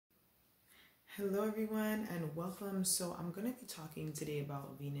Hello everyone and welcome. So I'm going to be talking today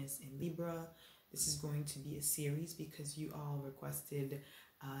about Venus in Libra. This is going to be a series because you all requested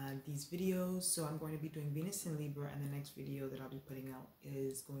these videos. So I'm going to be doing Venus in Libra, and the next video that I'll be putting out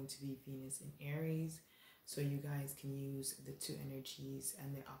is going to be Venus in Aries. So you guys can use the two energies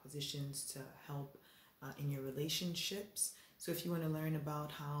and their oppositions to help in your relationships. So if you want to learn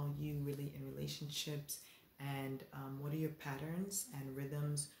about how you relate in relationships and what are your patterns and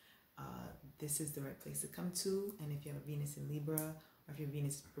rhythms, this is the right place to come to. And if you have a Venus in Libra, or if your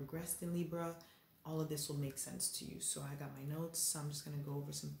Venus is progressed in Libra, all of this will make sense to you. So I got my notes, so I'm just going to go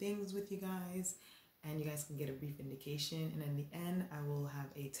over some things with you guys, and you guys can get a brief indication. And in the end, I will have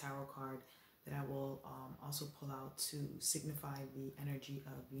a tarot card that I will also pull out to signify the energy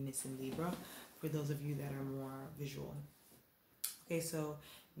of Venus in Libra for those of you that are more visual. Okay, so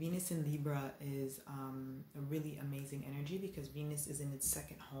Venus in Libra is a really amazing energy because Venus is in its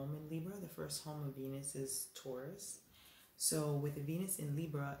second home in Libra. The first home of Venus is Taurus. So with Venus in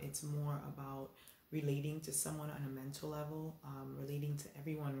Libra, it's more about relating to someone on a mental level, relating to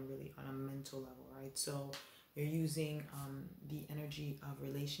everyone really on a mental level, right? So you're using the energy of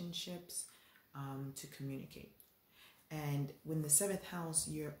relationships to communicate. And when the seventh house,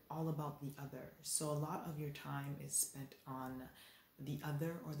 you're all about the other. So a lot of your time is spent on the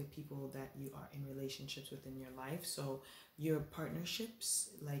other, or the people that you are in relationships with in your life. So your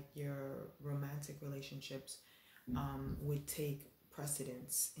partnerships, like your romantic relationships, would take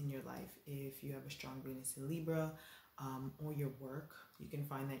precedence in your life if you have a strong Venus in Libra, or your work. You can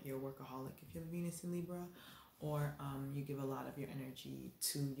find that you're a workaholic if you have Venus in Libra, or you give a lot of your energy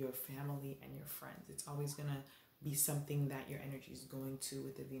to your family and your friends. It's always gonna be something that your energy is going to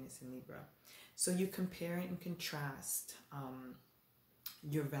with the Venus in Libra. So you compare and contrast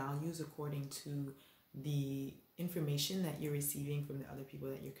your values according to the information that you're receiving from the other people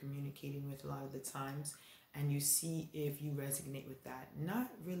that you're communicating with a lot of the times, and you see if you resonate with that. Not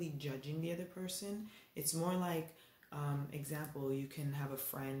really judging the other person. It's more like, example, you can have a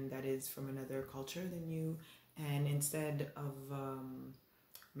friend that is from another culture than you, and instead of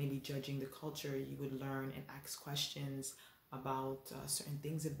maybe judging the culture, you would learn and ask questions about certain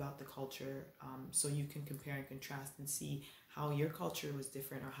things about the culture, so you can compare and contrast and see how your culture was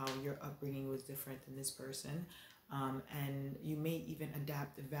different, or how your upbringing was different than this person, and you may even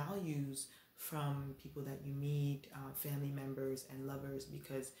adapt the values from people that you meet, family members and lovers,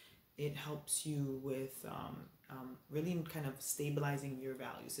 because it helps you with really kind of stabilizing your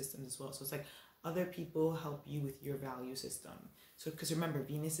value systems as well. So it's like other people help you with your value system. So because remember,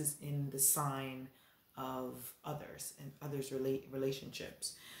 Venus is in the sign of others, and others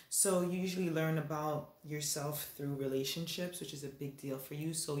relationships. So you usually learn about yourself through relationships, which is a big deal for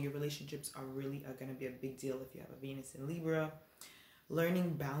you. So your relationships are going to be a big deal if you have a Venus in Libra.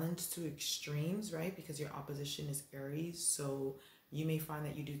 Learning balance to extremes, right? Because your opposition is Aries. So you may find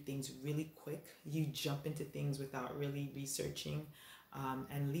that you do things really quick. You jump into things without really researching.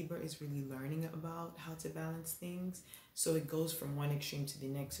 And Libra is really learning about how to balance things. So it goes from one extreme to the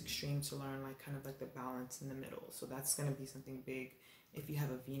next extreme to learn like kind of like the balance in the middle. So that's going to be something big if you have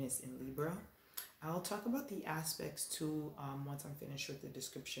a Venus in Libra. I'll talk about the aspects too once I'm finished with the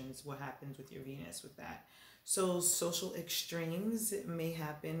descriptions, what happens with your Venus with that. So social extremes may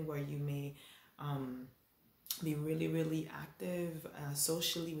happen where you may be really, really active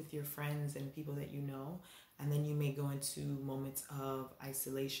socially with your friends and people that you know. And then you may go into moments of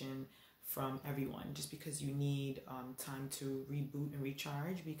isolation from everyone just because you need time to reboot and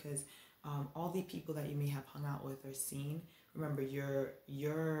recharge, because all the people that you may have hung out with or seen, remember, you're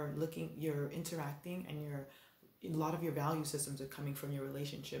interacting, and a lot of your value systems are coming from your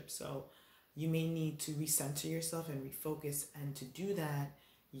relationship. So you may need to recenter yourself and refocus. And to do that,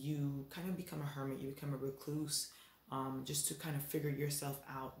 you kind of become a hermit, you become a recluse, just to kind of figure yourself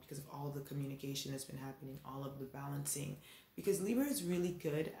out because of all the communication that's been happening, all of the balancing. Because Libra is really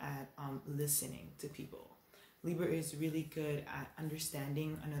good at listening to people. Libra is really good at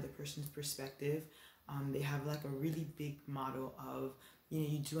understanding another person's perspective. They have like a really big motto of,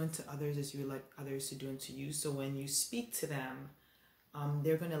 you do unto others as you would like others to do unto you. So when you speak to them,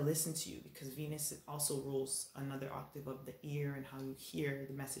 they're going to listen to you, because Venus also rules another octave of the ear and how you hear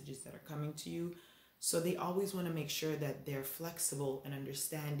the messages that are coming to you. So they always want to make sure that they're flexible and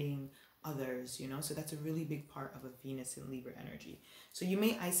understanding others, so that's a really big part of a Venus in Libra energy. So you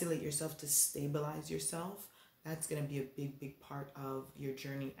may isolate yourself to stabilize yourself. That's going to be a big part of your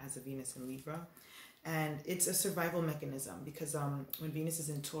journey as a Venus in Libra. And it's a survival mechanism, because when Venus is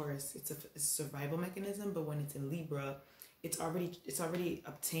in Taurus, it's a survival mechanism, but when it's in Libra, it's already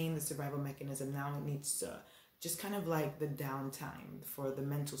obtained the survival mechanism. Now it needs to just kind of like the downtime for the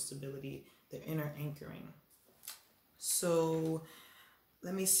mental stability, the inner anchoring. So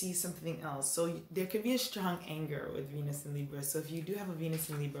let me see something else. So there could be a strong anger with Venus in Libra. So if you do have a Venus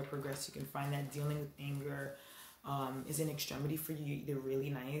in Libra progress, you can find that dealing with anger is an extremity for you, either really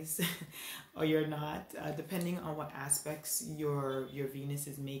nice or you're not, depending on what aspects your Venus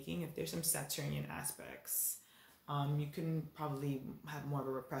is making. If there's some Saturnian aspects, you can probably have more of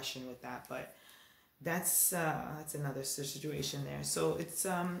a repression with that, but that's another situation there. So it's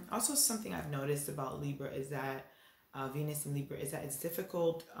also something I've noticed about Libra is that Venus in Libra is that it's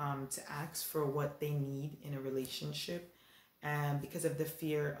difficult to ask for what they need in a relationship, and because of the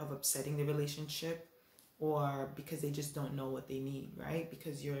fear of upsetting the relationship, or because they just don't know what they need, right?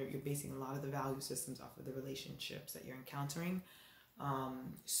 Because you're basing a lot of the value systems off of the relationships that you're encountering.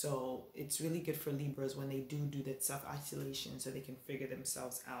 So it's really good for Libras when they do that self-isolation so they can figure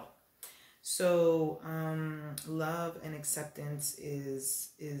themselves out. So love and acceptance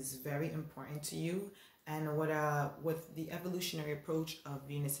is very important to you. And what the evolutionary approach of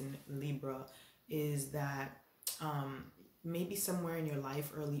Venus in Libra is that maybe somewhere in your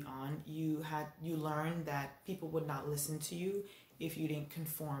life early on you learned that people would not listen to you if you didn't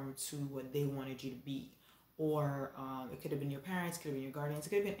conform to what they wanted you to be. Or it could have been your parents, could have been your guardians, it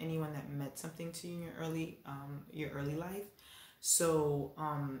could have been anyone that meant something to you in your early life. So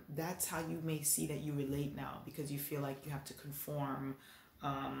that's how you may see that you relate now, because you feel like you have to conform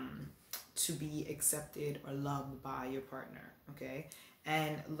to be accepted or loved by your partner, okay?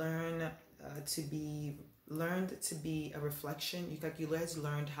 And learned to be a reflection. You guys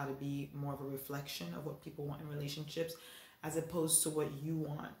learned how to be more of a reflection of what people want in relationships, as opposed to what you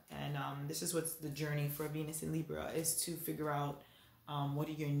want. And this is what's the journey for Venus in Libra, is to figure out what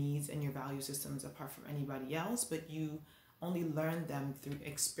are your needs and your value systems apart from anybody else, but you only learn them through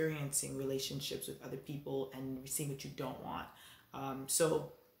experiencing relationships with other people and seeing what you don't want.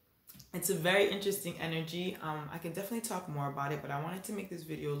 So it's a very interesting energy. I can definitely talk more about it, but I wanted to make this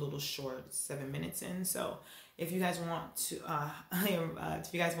video a little short. It's 7 minutes in. So if you guys want to,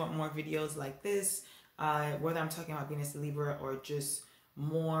 if you guys want more videos like this, whether I'm talking about Venus in Libra or just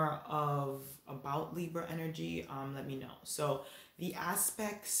more about Libra energy, let me know. So the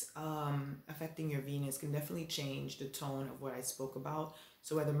aspects affecting your Venus can definitely change the tone of what I spoke about.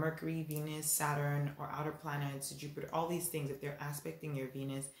 So whether Mercury, Venus, Saturn, or outer planets, Jupiter, all these things, if they're aspecting your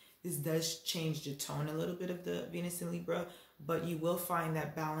Venus, this does change the tone a little bit of the Venus in Libra, but you will find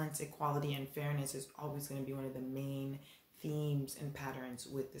that balance, equality, and fairness is always going to be one of the main themes and patterns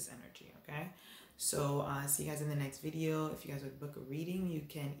with this energy, okay? So see you guys in the next video. If you guys would book a reading, you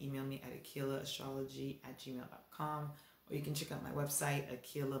can email me at aquilaastrology@gmail.com, or you can check out my website,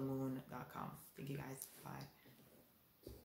 aquilamoon.com. Thank you guys. Bye.